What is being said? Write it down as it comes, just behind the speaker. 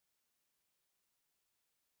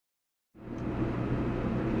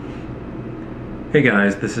Hey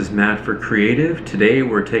guys, this is Matt for Creative. Today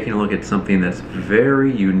we're taking a look at something that's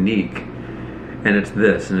very unique, and it's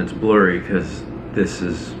this, and it's blurry because this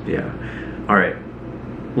is, yeah. Alright,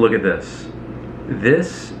 look at this.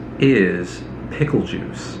 This is pickle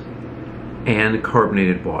juice and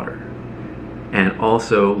carbonated water. And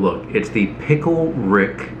also, look, it's the Pickle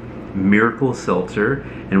Rick Miracle Seltzer,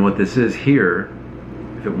 and what this is here,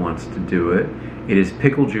 if it wants to do it, it is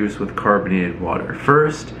pickle juice with carbonated water.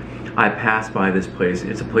 First, I passed by this place.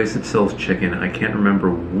 It's a place that sells chicken. I can't remember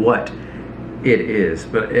what it is,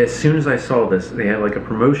 but as soon as I saw this, they had like a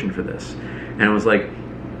promotion for this. And I was like,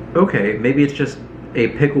 okay, maybe it's just a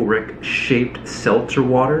Pickle Rick shaped seltzer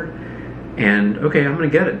water. And okay, I'm gonna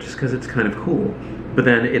get it just because it's kind of cool. But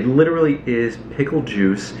then it literally is pickle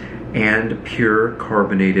juice and pure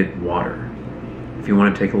carbonated water. If you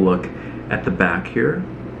want to take a look at the back here,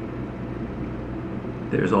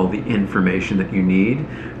 there's all the information that you need,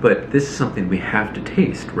 but this is something we have to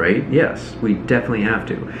taste, right? Yes, we definitely have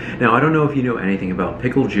to. Now, I don't know if you know anything about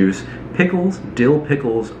pickle juice. Pickles, dill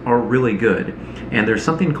pickles, are really good. And there's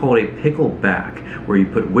something called a pickle back, where you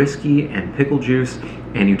put whiskey and pickle juice,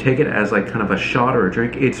 and you take it as like kind of a shot or a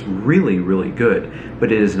drink. It's really, really good,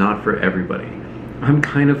 but it is not for everybody. I'm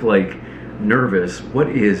kind of like nervous. What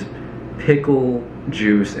is pickle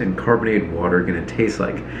juice and carbonated water gonna taste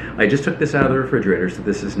like? I just took this out of the refrigerator, so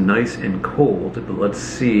this is nice and cold, but let's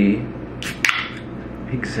see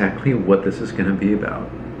exactly what this is gonna be about.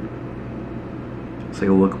 Let's take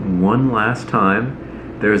a look one last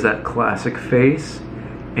time. There's that classic face,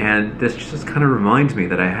 and this just kind of reminds me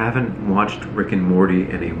that I haven't watched Rick and Morty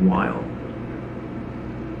in a while.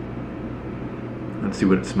 Let's see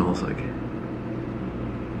what it smells like.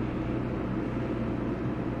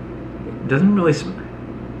 Doesn't really smell.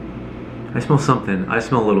 I smell something. I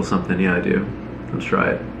smell a little something. Yeah, I do. Let's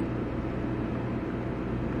try it.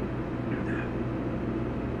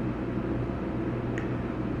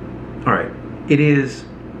 All right. It is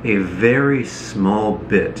a very small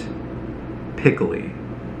bit pickly.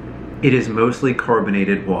 It is mostly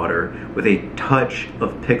carbonated water with a touch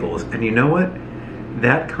of pickles. And you know what?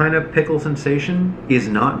 That kind of pickle sensation is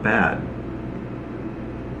not bad.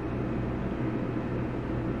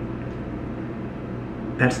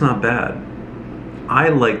 That's not bad. I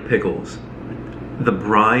like pickles. The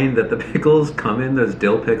brine that the pickles come in, those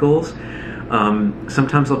dill pickles,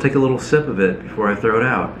 sometimes I'll take a little sip of it before I throw it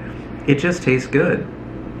out. It just tastes good.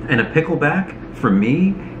 And a pickleback, for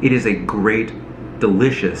me, it is a great,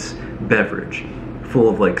 delicious beverage, full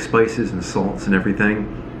of like spices and salts and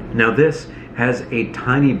everything. Now this has a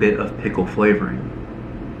tiny bit of pickle flavoring.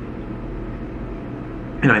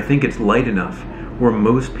 And I think it's light enough where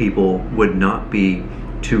most people would not be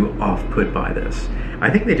too off-put by this.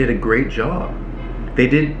 I think they did a great job. They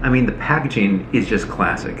did, I mean, the packaging is just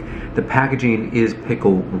classic. The packaging is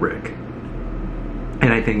Pickle Rick.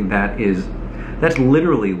 And I think that's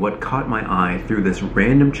literally what caught my eye through this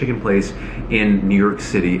random chicken place in New York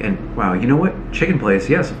City. And wow, you know what? Chicken place,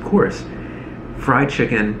 yes, of course. Fried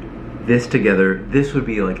chicken, this together, this would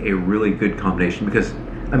be like a really good combination because,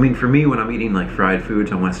 I mean, for me, when I'm eating like fried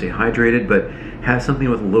foods, I want to stay hydrated, but have something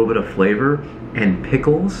with a little bit of flavor and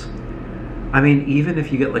pickles. I mean, even if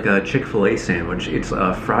you get like a Chick-fil-A sandwich, it's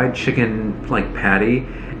a fried chicken like patty,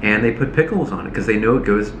 and they put pickles on it because they know it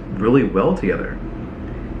goes really well together.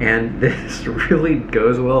 And this really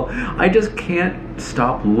goes well. I just can't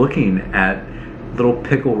stop looking at little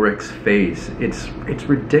Pickle Rick's face. It's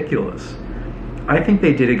ridiculous. I think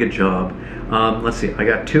they did a good job. Let's see, I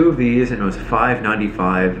got 2 of these and it was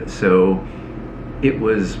 $5.95, so it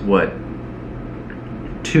was what,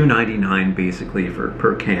 $2.99 basically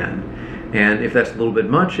per can. And if that's a little bit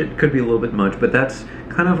much, it could be a little bit much, but that's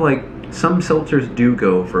kind of like, some seltzers do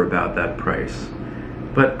go for about that price.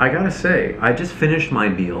 But I gotta say, I just finished my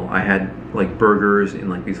meal. I had like burgers in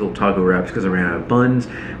like these little taco wraps because I ran out of buns,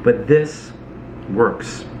 but this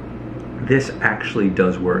works. This actually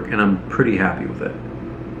does work, and I'm pretty happy with it.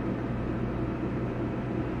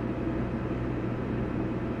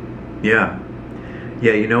 Yeah,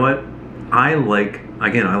 you know what? I like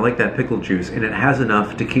that pickle juice, and it has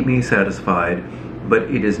enough to keep me satisfied, but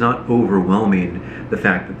it is not overwhelming the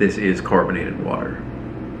fact that this is carbonated water.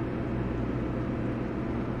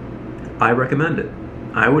 I recommend it.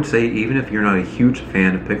 I would say even if you're not a huge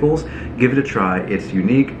fan of pickles, give it a try. It's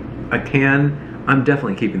unique. A can, I'm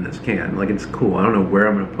definitely keeping this can. Like, it's cool. I don't know where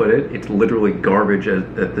I'm gonna put it. It's literally garbage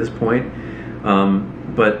at this point,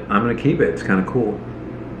 but I'm gonna keep it. It's kind of cool.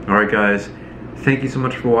 All right, guys. Thank you so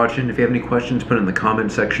much for watching. If you have any questions, put it in the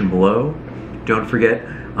comment section below. Don't forget,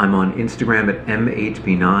 I'm on Instagram at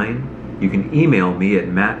m8b9. You can email me at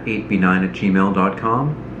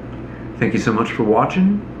matt8b9@gmail.com. Thank you so much for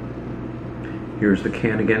watching. Here's the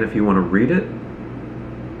can again if you want to read it.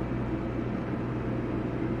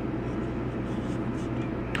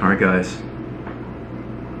 Alright guys,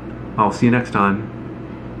 I'll see you next time.